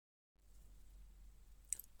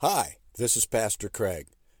Hi, this is Pastor Craig.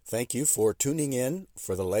 Thank you for tuning in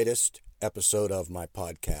for the latest episode of my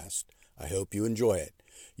podcast. I hope you enjoy it.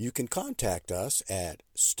 You can contact us at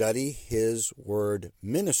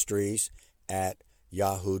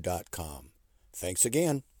studyhiswordministries@yahoo.com. Thanks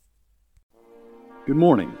again. Good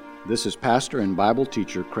morning. This is Pastor and Bible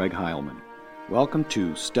teacher Craig Heilman. Welcome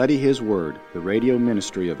to Study His Word, the radio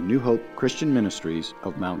ministry of New Hope Christian Ministries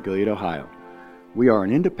of Mount Gilead, Ohio. We are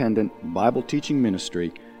an independent Bible teaching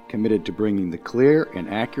ministry committed to bringing the clear and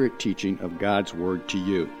accurate teaching of God's Word to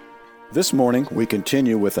you. This morning, we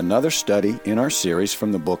continue with another study in our series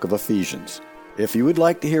from the book of Ephesians. If you would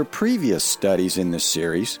like to hear previous studies in this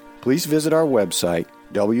series, please visit our website,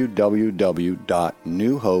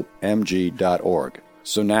 www.newhopemg.org.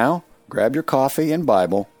 So now, grab your coffee and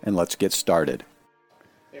Bible, and let's get started.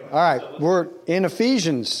 All right, we're in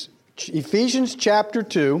Ephesians chapter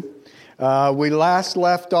 2. We last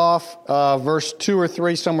left off verse 2 or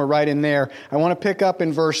 3, somewhere right in there. I want to pick up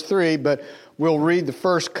in verse 3, but we'll read the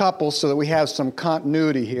first couple so that we have some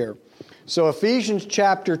continuity here. So Ephesians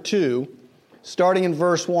chapter 2, starting in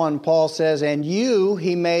verse 1, Paul says, "And you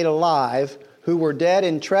he made alive, who were dead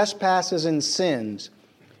in trespasses and sins,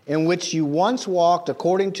 in which you once walked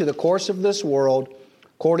according to the course of this world,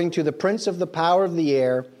 according to the prince of the power of the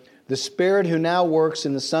air, the spirit who now works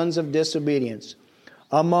in the sons of disobedience,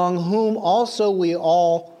 among whom also we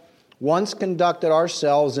all once conducted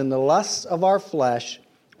ourselves in the lusts of our flesh,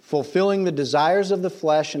 fulfilling the desires of the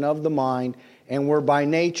flesh and of the mind, and were by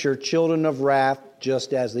nature children of wrath,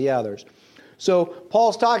 just as the others." So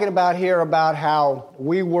Paul's talking about here about how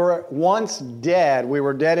we were once dead. We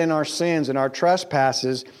were dead in our sins and our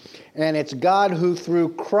trespasses, and it's God who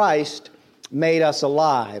through Christ made us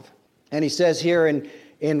alive. And he says here in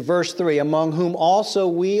verse 3, "Among whom also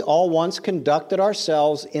we all once conducted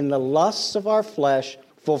ourselves in the lusts of our flesh,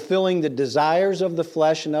 fulfilling the desires of the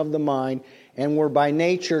flesh and of the mind, and were by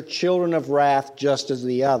nature children of wrath, just as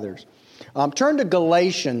the others." Turn to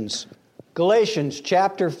Galatians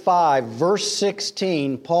chapter 5, verse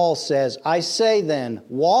 16. Paul says, "I say then,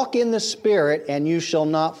 walk in the Spirit, and you shall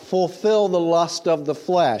not fulfill the lust of the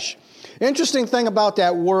flesh." Interesting thing about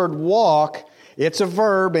that word walk, it's a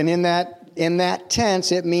verb, and in that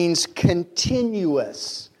tense, it means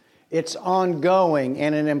continuous. It's ongoing,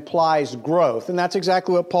 and it implies growth. And that's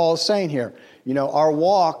exactly what Paul is saying here. You know, our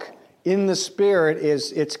walk in the Spirit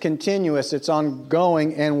it's continuous, it's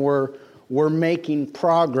ongoing, and we're making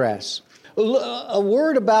progress. A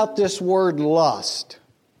word about this word lust.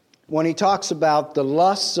 When he talks about the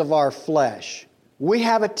lusts of our flesh, we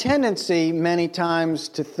have a tendency many times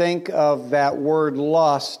to think of that word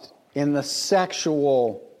lust in the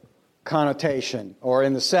sexual connotation or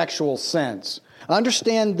in the sexual sense.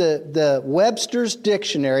 Understand the Webster's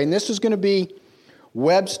dictionary, and this is going to be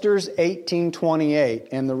Webster's 1828.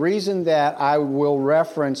 And the reason that I will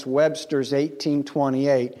reference Webster's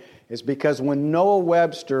 1828 is because when Noah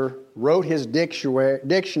Webster wrote his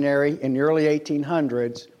dictionary in the early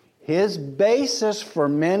 1800s, his basis for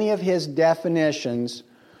many of his definitions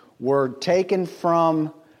were taken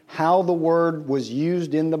from how the word was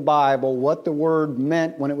used in the Bible, what the word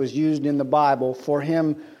meant when it was used in the Bible, for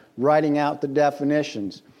him writing out the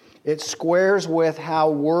definitions. It squares with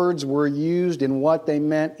how words were used and what they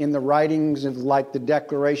meant in the writings of like the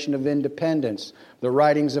Declaration of Independence, the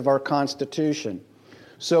writings of our Constitution.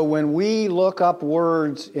 So when we look up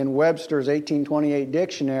words in Webster's 1828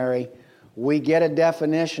 dictionary, we get a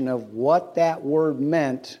definition of what that word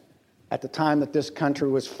meant at the time that this country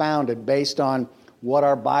was founded, based on what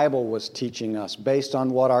our Bible was teaching us, based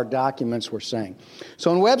on what our documents were saying.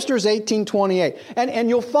 So in Webster's 1828, and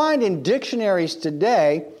you'll find in dictionaries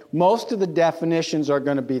today, most of the definitions are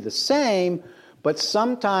going to be the same, but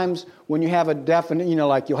sometimes when you have a definition,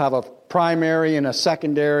 like you'll have a primary and a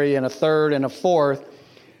secondary and a third and a fourth,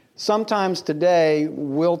 sometimes today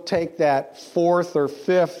we'll take that fourth or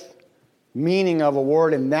fifth meaning of a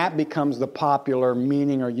word, and that becomes the popular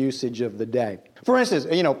meaning or usage of the day. For instance,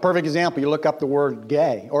 perfect example, you look up the word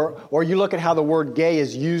gay, or you look at how the word gay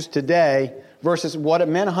is used today versus what it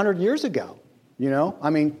meant 100 years ago.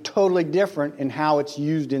 Totally different in how it's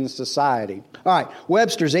used in society. All right,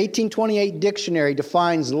 Webster's 1828 dictionary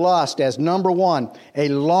defines lust as, number 1, a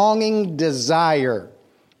longing desire,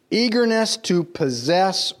 eagerness to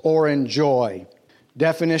possess or enjoy.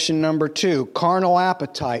 Definition number 2, carnal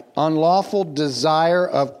appetite, unlawful desire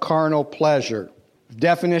of carnal pleasure.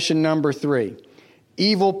 Definition number 3,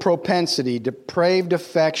 evil propensity, depraved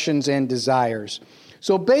affections and desires.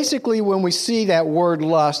 So basically, when we see that word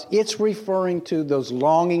lust, it's referring to those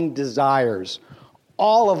longing desires,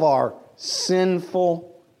 all of our sinful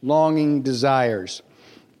longing desires.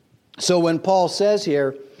 So when Paul says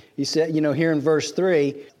here, He said, here in verse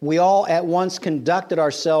 3, we all at once conducted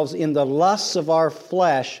ourselves in the lusts of our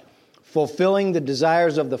flesh, fulfilling the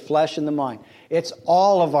desires of the flesh and the mind. It's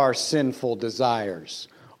all of our sinful desires,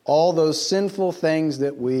 all those sinful things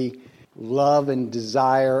that we love and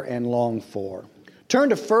desire and long for. Turn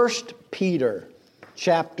to 1 Peter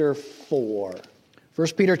chapter 4. 1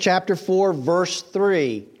 Peter chapter 4, verse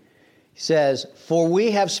 3 says, "For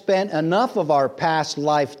we have spent enough of our past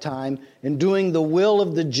lifetime in doing the will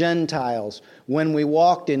of the Gentiles, when we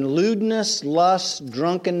walked in lewdness, lust,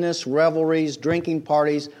 drunkenness, revelries, drinking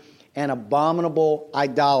parties, and abominable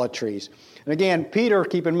idolatries." And again, Peter,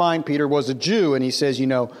 keep in mind, Peter was a Jew, and he says,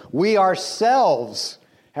 we ourselves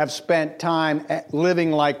have spent time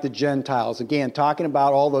living like the Gentiles. Again, talking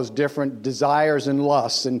about all those different desires and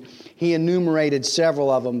lusts, and he enumerated several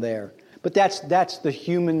of them there. But that's the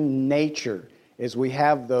human nature, is we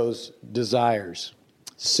have those desires,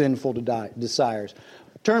 sinful desires.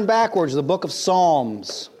 Turn backwards to the book of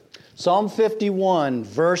Psalms. Psalm 51,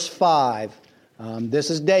 verse 5. This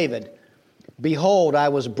is David. "Behold, I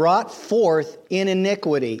was brought forth in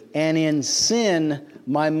iniquity, and in sin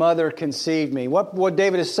my mother conceived me." What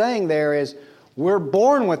David is saying there is, we're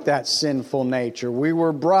born with that sinful nature. We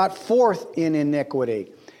were brought forth in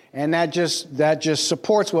iniquity. And that just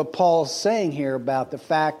supports what Paul's saying here about the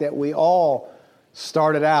fact that we all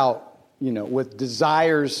started out, with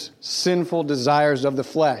desires, sinful desires of the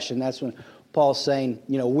flesh. And that's when Paul's saying,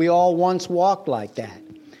 we all once walked like that.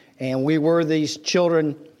 And we were these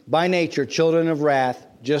children, by nature, children of wrath,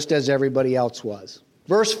 just as everybody else was.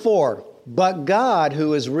 Verse 4, "But God,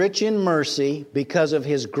 who is rich in mercy, because of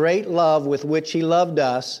His great love with which He loved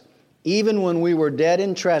us, even when we were dead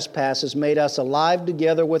in trespasses, made us alive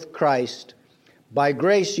together with Christ. By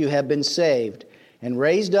grace you have been saved, and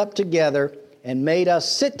raised up together, and made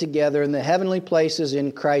us sit together in the heavenly places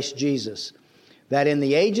in Christ Jesus, that in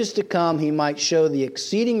the ages to come He might show the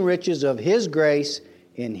exceeding riches of His grace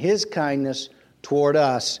in His kindness toward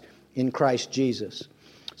us in Christ Jesus."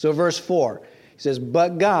 So verse 4, he says,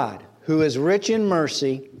 "But God, who is rich in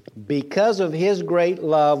mercy, because of His great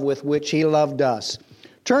love with which He loved us."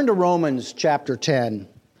 Turn to Romans chapter 10,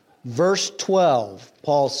 verse 12.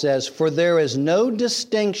 Paul says, "For there is no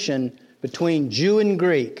distinction between Jew and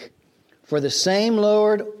Greek, for the same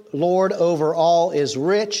Lord over all is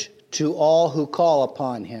rich to all who call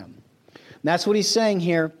upon Him." And that's what he's saying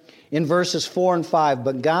here in verses 4 and 5.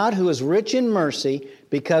 "But God, who is rich in mercy,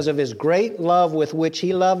 because of His great love with which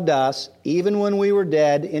He loved us, even when we were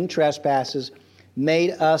dead in trespasses,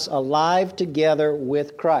 made us alive together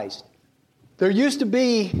with Christ." There used to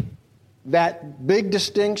be that big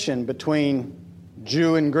distinction between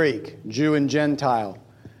Jew and Greek, Jew and Gentile.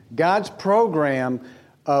 God's program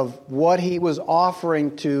of what He was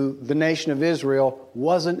offering to the nation of Israel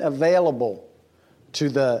wasn't available to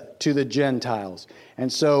the Gentiles.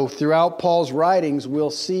 And so throughout Paul's writings,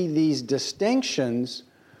 we'll see these distinctions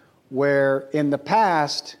where in the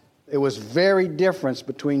past it was very different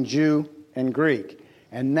between Jew and Greek.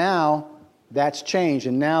 And now that's changed,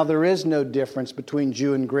 and now there is no difference between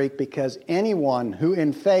Jew and Greek, because anyone who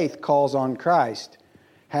in faith calls on Christ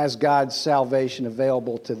has God's salvation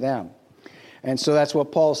available to them. And so that's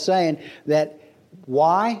what Paul's saying. That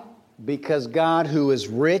why? Because God, who is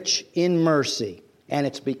rich in mercy, and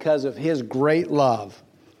it's because of His great love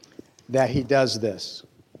that He does this.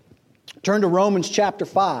 Turn to Romans chapter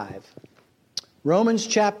 5. Romans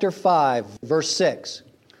chapter 5, verse 6.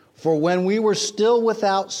 "For when we were still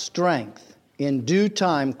without strength, in due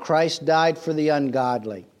time Christ died for the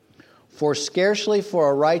ungodly. For scarcely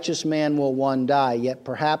for a righteous man will one die, yet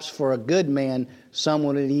perhaps for a good man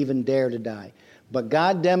someone would even dare to die. But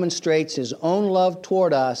God demonstrates His own love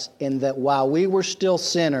toward us in that while we were still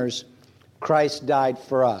sinners, Christ died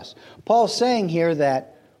for us." Paul's saying here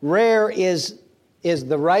that rare is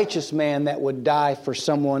the righteous man that would die for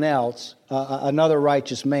someone else, another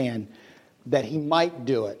righteous man, that he might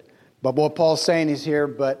do it. But what Paul's saying is here,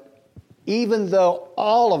 but even though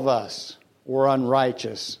all of us were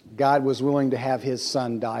unrighteous, God was willing to have His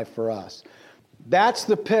Son die for us. That's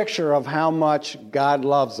the picture of how much God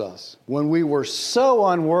loves us. When we were so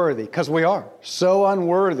unworthy, because we are so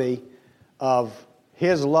unworthy of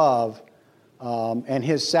His love and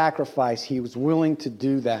His sacrifice, He was willing to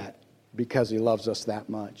do that because He loves us that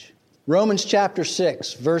much. Romans chapter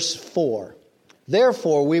 6, verse 4.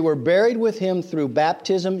 "Therefore we were buried with Him through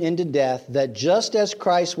baptism into death, that just as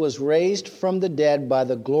Christ was raised from the dead by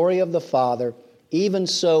the glory of the Father, even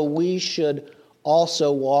so we should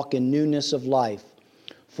also walk in newness of life.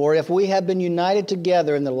 For if we have been united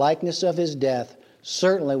together in the likeness of His death,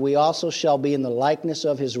 certainly we also shall be in the likeness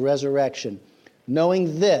of His resurrection,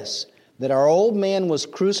 knowing this, that our old man was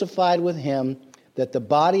crucified with him, that the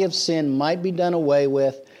body of sin might be done away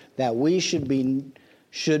with, that we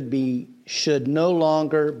should no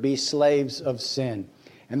longer be slaves of sin.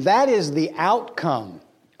 And that is the outcome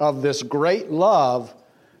of this great love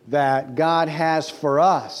that God has for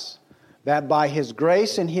us, that by His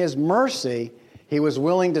grace and His mercy, He was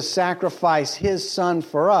willing to sacrifice His Son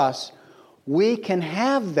for us. We can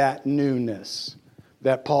have that newness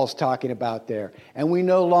that Paul's talking about there. And we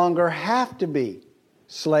no longer have to be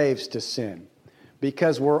slaves to sin,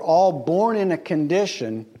 because we're all born in a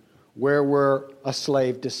condition where we're a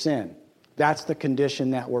slave to sin. That's the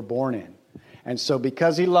condition that we're born in. And so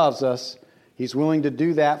because He loves us, He's willing to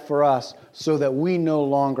do that for us so that we no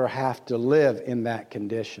longer have to live in that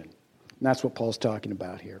condition. And that's what Paul's talking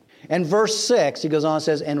about here. And verse 6, he goes on and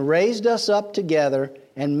says, and raised us up together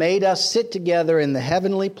and made us sit together in the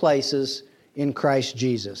heavenly places in Christ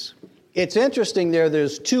Jesus. It's interesting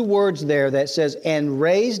there's two words there that says, and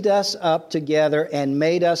raised us up together and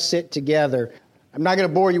made us sit together. I'm not going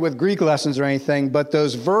to bore you with Greek lessons or anything, but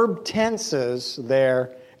those verb tenses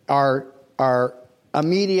there are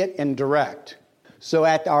immediate and direct. So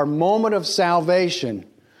at our moment of salvation,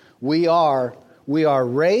 we are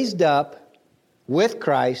raised up with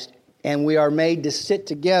Christ, and we are made to sit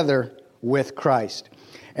together with Christ.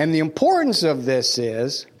 And the importance of this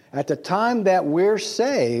is, at the time that we're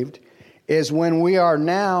saved, is when we are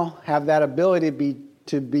now have that ability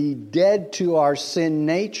to be dead to our sin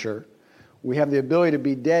nature. We have the ability to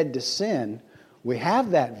be dead to sin. We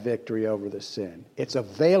have that victory over the sin. It's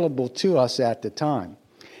available to us at the time.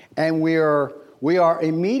 And we are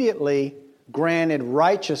immediately granted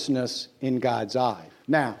righteousness in God's eye.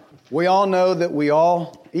 Now, we all know that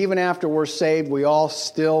even after we're saved, we all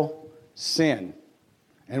still sin.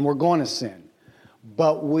 And we're going to sin.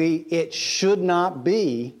 But it should not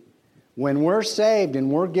be, when we're saved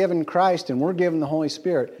and we're given Christ and we're given the Holy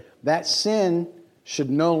Spirit, that sin should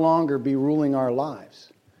no longer be ruling our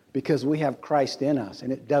lives, because we have Christ in us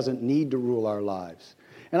and it doesn't need to rule our lives.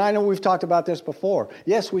 And I know we've talked about this before.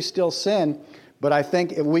 Yes, we still sin, but I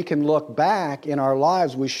think if we can look back in our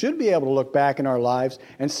lives, we should be able to look back in our lives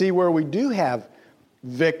and see where we do have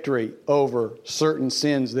victory over certain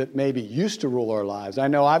sins that maybe used to rule our lives. I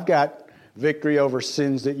know I've got victory over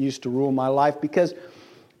sins that used to rule my life, because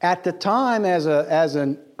at the time as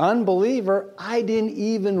an unbeliever, I didn't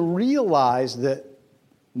even realize that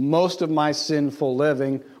most of my sinful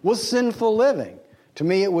living was sinful living. To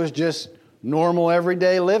me, it was just normal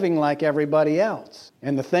everyday living like everybody else.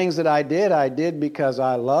 And the things that I did because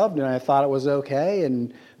I loved and I thought it was okay,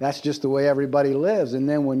 and that's just the way everybody lives. And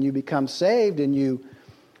then when you become saved and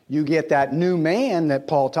you get that new man that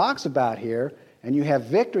Paul talks about here, and you have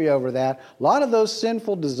victory over that, a lot of those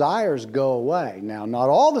sinful desires go away. Now, not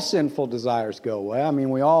all the sinful desires go away. I mean,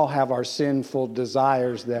 we all have our sinful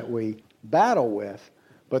desires that we battle with,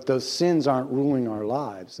 but those sins aren't ruling our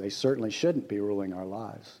lives. They certainly shouldn't be ruling our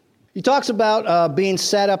lives. He talks about being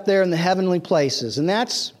set up there in the heavenly places, and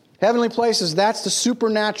that's heavenly places. That's the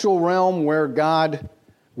supernatural realm where God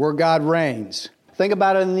reigns. Think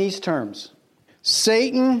about it in these terms.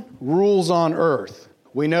 Satan rules on earth.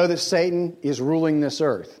 We know that Satan is ruling this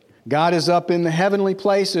earth. God is up in the heavenly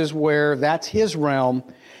places where that's His realm,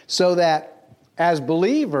 so that as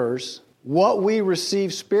believers, what we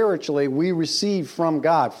receive spiritually, we receive from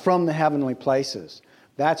God, from the heavenly places.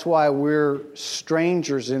 That's why we're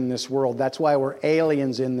strangers in this world. That's why we're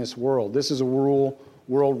aliens in this world. This is a world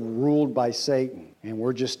ruled by Satan, and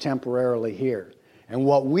we're just temporarily here. And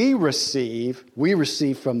what we receive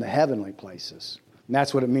from the heavenly places. And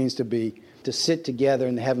that's what it means to sit together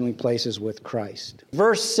in the heavenly places with Christ.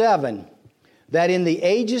 Verse 7, that in the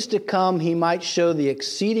ages to come He might show the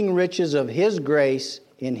exceeding riches of His grace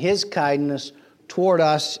in His kindness toward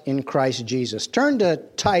us in Christ Jesus. Turn to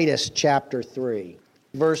Titus chapter 3,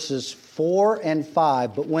 verses 4 and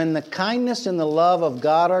 5. But when the kindness and the love of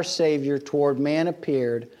God our Savior toward man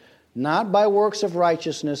appeared, not by works of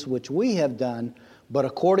righteousness which we have done, but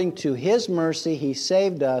according to His mercy He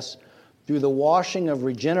saved us through the washing of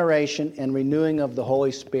regeneration and renewing of the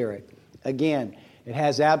Holy Spirit. Again, it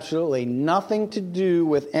has absolutely nothing to do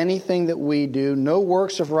with anything that we do, no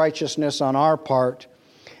works of righteousness on our part.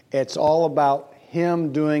 It's all about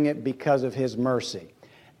Him doing it because of His mercy.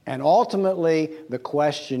 And ultimately, the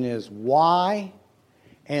question is why?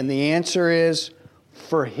 And the answer is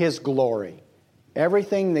for His glory.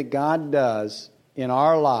 Everything that God does in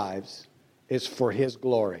our lives is for His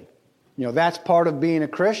glory. You know, that's part of being a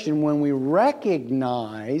Christian, when we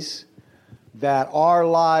recognize that our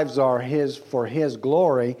lives are for His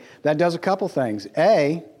glory. That does a couple things.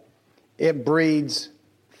 A, it breeds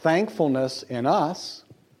thankfulness in us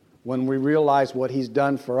when we realize what He's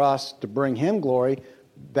done for us to bring Him glory,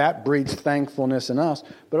 that breeds thankfulness in us.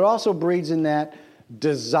 But it also breeds in that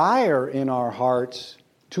desire in our hearts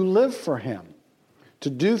to live for Him, to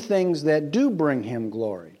do things that do bring Him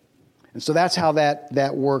glory. And so that's how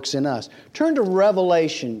that works in us. Turn to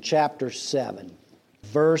Revelation chapter 7,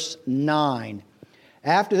 verse 9.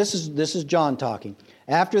 This is John talking.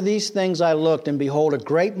 After these things I looked, and behold, a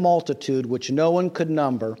great multitude, which no one could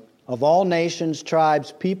number, of all nations,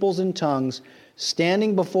 tribes, peoples, and tongues,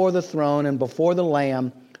 standing before the throne and before the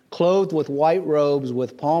Lamb, clothed with white robes,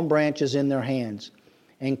 with palm branches in their hands,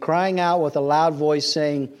 and crying out with a loud voice,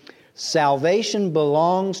 saying, Salvation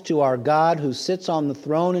belongs to our God who sits on the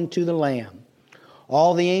throne and to the Lamb.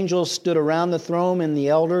 All the angels stood around the throne, and the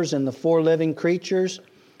elders and the four living creatures,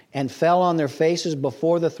 and fell on their faces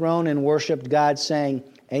before the throne and worshipped God, saying,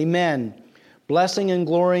 Amen. Blessing and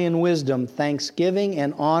glory and wisdom, thanksgiving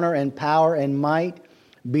and honor and power and might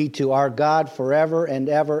be to our God forever and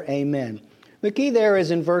ever. Amen. The key there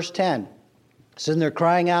is in verse 10. It says, they're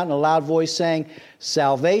crying out in a loud voice, saying,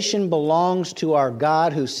 Salvation belongs to our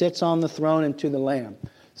God who sits on the throne and to the Lamb.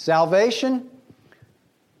 Salvation,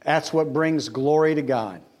 that's what brings glory to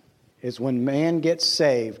God. Is when man gets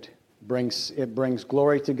saved, it brings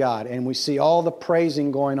glory to God. And we see all the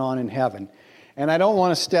praising going on in heaven. And I don't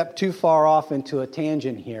want to step too far off into a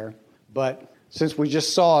tangent here, but since we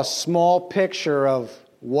just saw a small picture of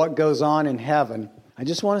what goes on in heaven, I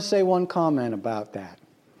just want to say one comment about that.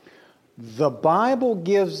 The Bible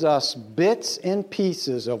gives us bits and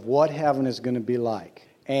pieces of what heaven is going to be like.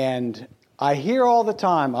 And I hear all the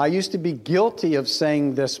time, I used to be guilty of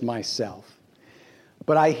saying this myself,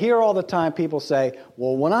 but I hear all the time people say,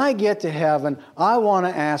 well, when I get to heaven, I want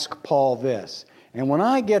to ask Paul this. And when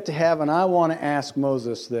I get to heaven, I want to ask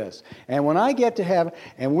Moses this. And when I get to heaven,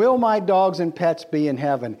 and will my dogs and pets be in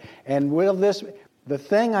heaven? And will this... The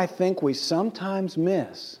thing I think we sometimes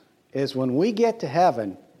miss is when we get to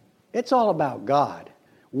heaven, it's all about God.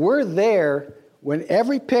 We're there when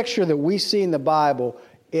every picture that we see in the Bible,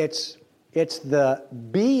 it's the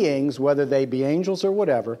beings, whether they be angels or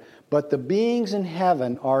whatever, but the beings in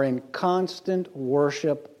heaven are in constant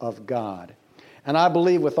worship of God. And I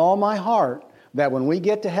believe with all my heart that when we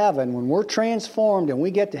get to heaven, when we're transformed and we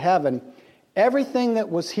get to heaven, everything that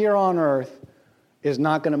was here on earth is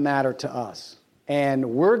not going to matter to us.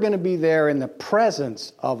 And we're going to be there in the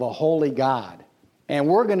presence of a holy God. And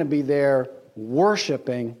we're going to be there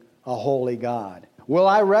worshiping a holy God. Will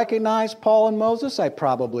I recognize Paul and Moses? I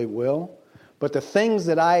probably will. But the things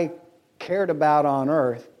that I cared about on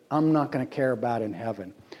earth, I'm not going to care about in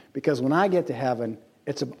heaven. Because when I get to heaven,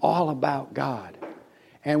 it's all about God.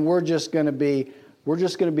 And we're just going to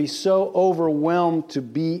be so overwhelmed to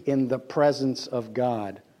be in the presence of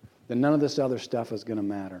God that none of this other stuff is going to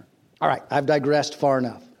matter. All right, I've digressed far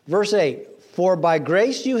enough. Verse 8, For by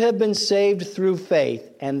grace you have been saved through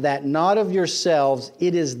faith, and that not of yourselves,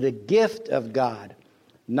 it is the gift of God,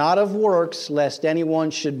 not of works, lest anyone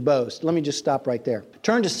should boast. Let me just stop right there.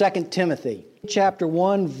 Turn to 2 Timothy, chapter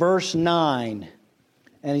 1, verse 9.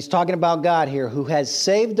 And he's talking about God here, who has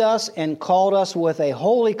saved us and called us with a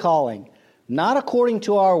holy calling, not according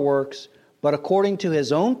to our works, but according to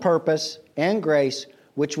His own purpose and grace,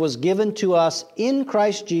 which was given to us in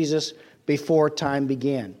Christ Jesus before time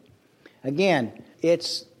began. Again,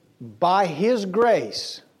 it's by His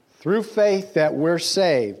grace, through faith, that we're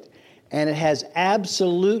saved. And it has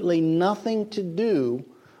absolutely nothing to do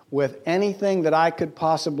with anything that I could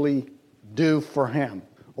possibly do for Him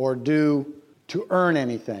or do to earn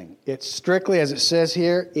anything. It's strictly, as it says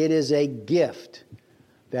here, it is a gift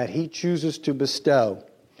that He chooses to bestow.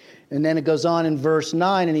 And then it goes on in verse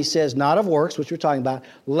 9, and he says, not of works, which we're talking about,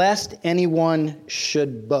 lest anyone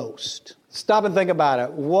should boast. Stop and think about it.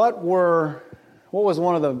 What was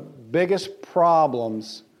one of the biggest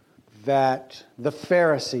problems that the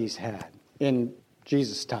Pharisees had in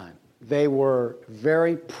Jesus' time? They were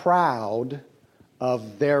very proud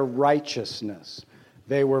of their righteousness.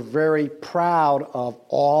 They were very proud of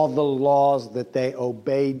all the laws that they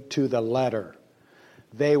obeyed to the letter.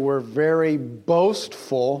 They were very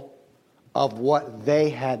boastful of what they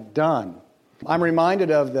had done. I'm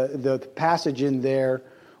reminded of the passage in there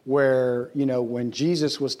where, when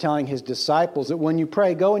Jesus was telling His disciples that when you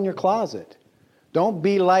pray, go in your closet. Don't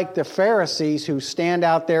be like the Pharisees who stand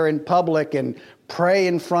out there in public and pray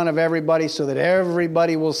in front of everybody so that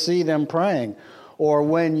everybody will see them praying. Or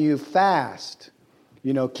when you fast,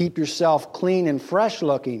 keep yourself clean and fresh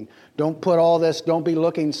looking. Don't put all this, don't be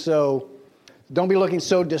looking so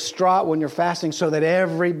distraught when you're fasting so that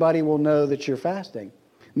everybody will know that you're fasting.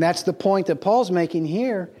 And that's the point that Paul's making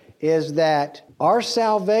here, is that our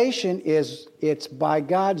salvation it's by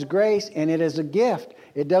God's grace, and it is a gift.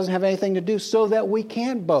 It doesn't have anything to do so that we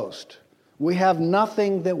can't boast. We have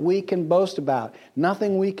nothing that we can boast about.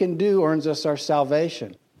 Nothing we can do earns us our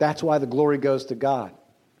salvation. That's why the glory goes to God,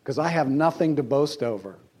 because I have nothing to boast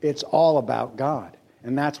over. It's all about God,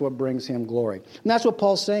 and that's what brings Him glory. And that's what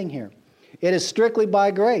Paul's saying here. It is strictly by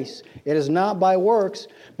grace. It is not by works,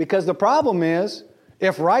 because the problem is,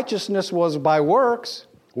 if righteousness was by works,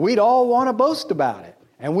 we'd all want to boast about it,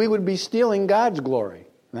 and we would be stealing God's glory.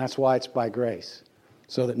 And that's why it's by grace,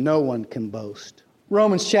 so that no one can boast.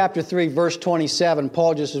 Romans chapter 3, verse 27,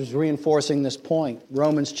 Paul just is reinforcing this point.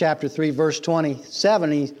 Romans chapter 3, verse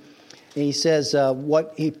 27, he says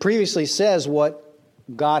what he previously says, what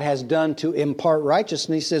God has done to impart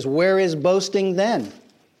righteousness. He says, where is boasting then?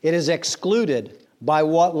 It is excluded. By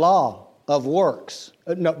what law? Of works.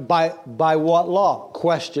 No, by what law?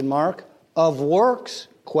 Question mark. Of works?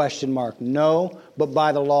 Question mark. No, but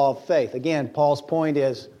by the law of faith. Again, Paul's point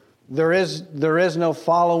is, there is no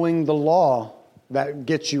following the law that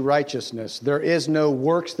gets you righteousness. There is no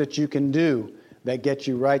works that you can do that get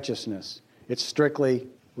you righteousness. It's strictly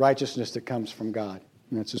righteousness that comes from God.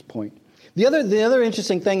 And that's his point. The other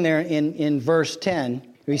interesting thing there in verse 10,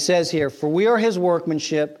 he says here, for we are His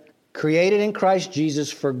workmanship, created in Christ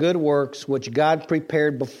Jesus for good works, which God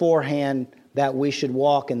prepared beforehand that we should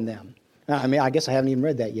walk in them. I guess I haven't even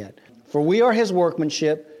read that yet. For we are His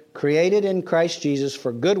workmanship, created in Christ Jesus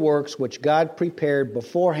for good works, which God prepared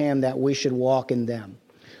beforehand that we should walk in them.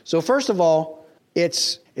 So first of all,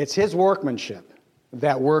 it's His workmanship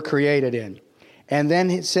that we're created in. And then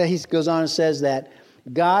he goes on and says that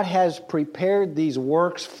God has prepared these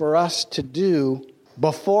works for us to do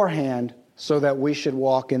beforehand so that we should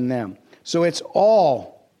walk in them. So it's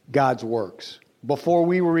all God's works. Before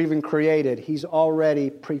we were even created, He's already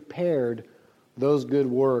prepared those good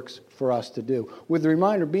works for us to do. With the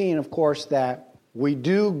reminder being, of course, that we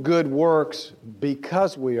do good works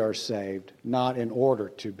because we are saved, not in order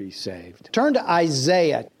to be saved. Turn to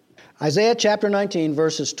Isaiah. Isaiah chapter 19,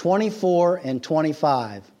 verses 24 and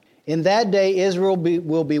 25. In that day Israel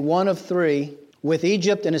will be one of three, with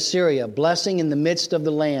Egypt and Assyria, blessing in the midst of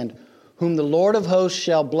the land, whom the Lord of hosts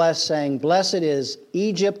shall bless, saying, blessed is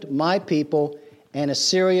Egypt, my people, and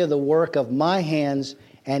Assyria, the work of my hands,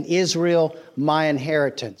 and Israel, my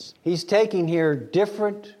inheritance. He's taking here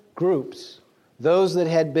different groups, those that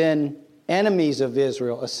had been enemies of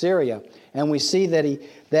Israel, Assyria. And we see that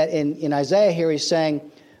in Isaiah here he's saying,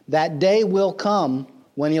 that day will come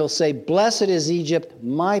when He'll say, blessed is Egypt,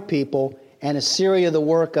 my people, and Assyria, the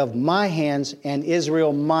work of my hands, and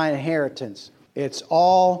Israel, my inheritance. It's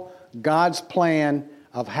all God's plan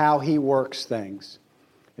of how He works things.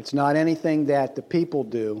 It's not anything that the people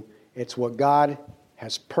do. It's what God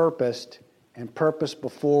has purposed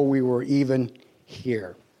before we were even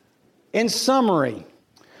here. In summary,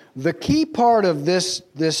 the key part of this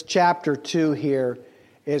chapter 2 here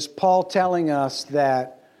is Paul telling us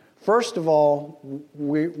that, first of all,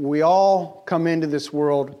 we all come into this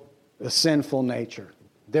world a sinful nature.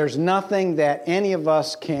 There's nothing that any of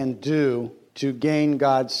us can do to gain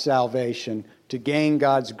God's salvation, to gain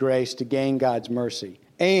God's grace, to gain God's mercy.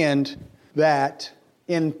 And that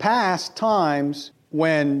in past times,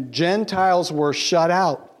 when Gentiles were shut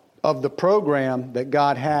out of the program that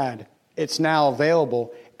God had, it's now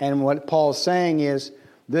available. And what Paul is saying is,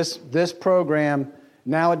 this program,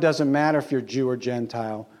 now it doesn't matter if you're Jew or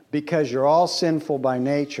Gentile, because you're all sinful by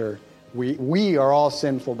nature. We are all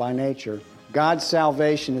sinful by nature. God's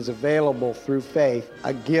salvation is available through faith,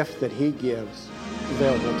 a gift that He gives,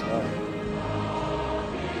 available to all.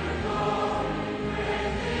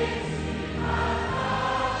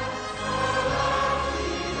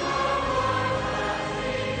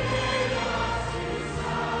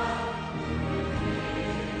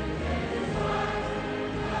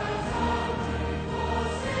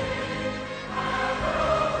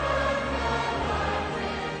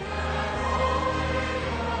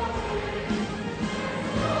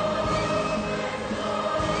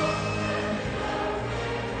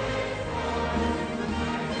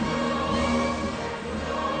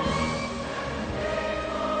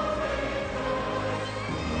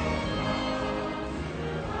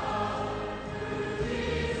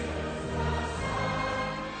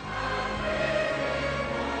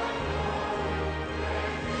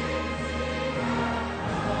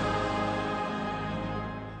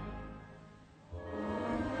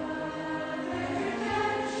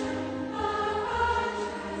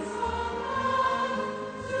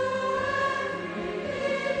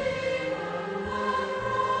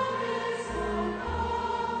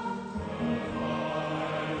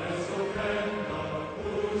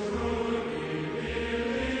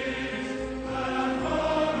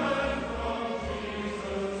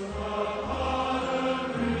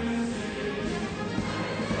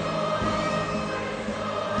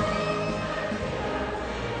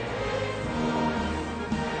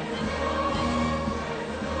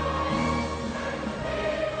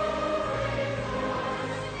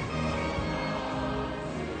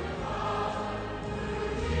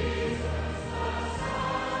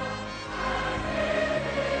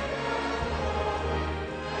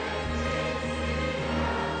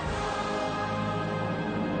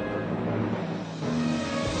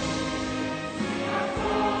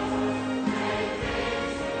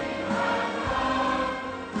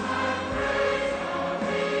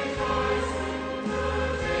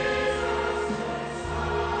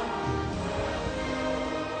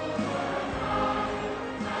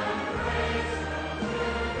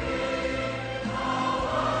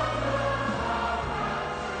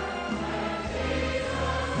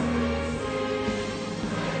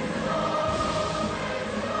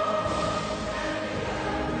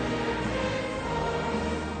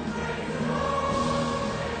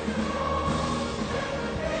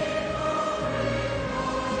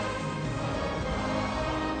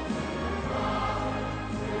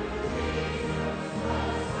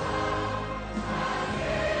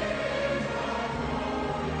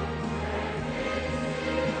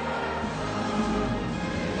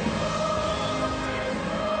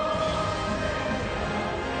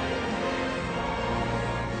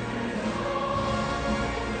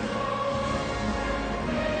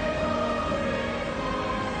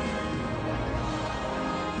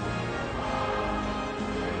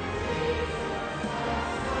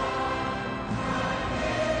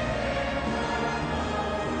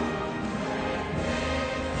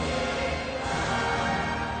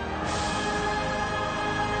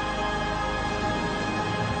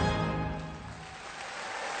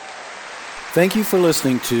 Thank you for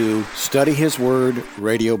listening to Study His Word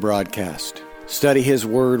radio broadcast. Study His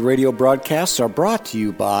Word radio broadcasts are brought to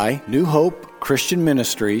you by New Hope Christian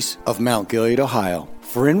Ministries of Mount Gilead, Ohio.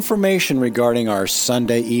 For information regarding our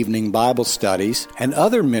Sunday evening Bible studies and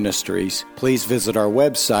other ministries, please visit our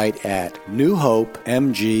website at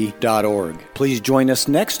newhopemg.org. Please join us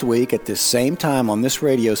next week at this same time on this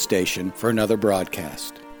radio station for another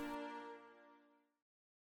broadcast.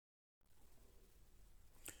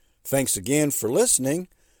 Thanks again for listening.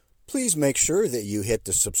 Please make sure that you hit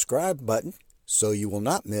the subscribe button so you will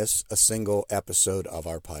not miss a single episode of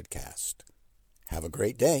our podcast. Have a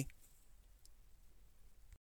great day.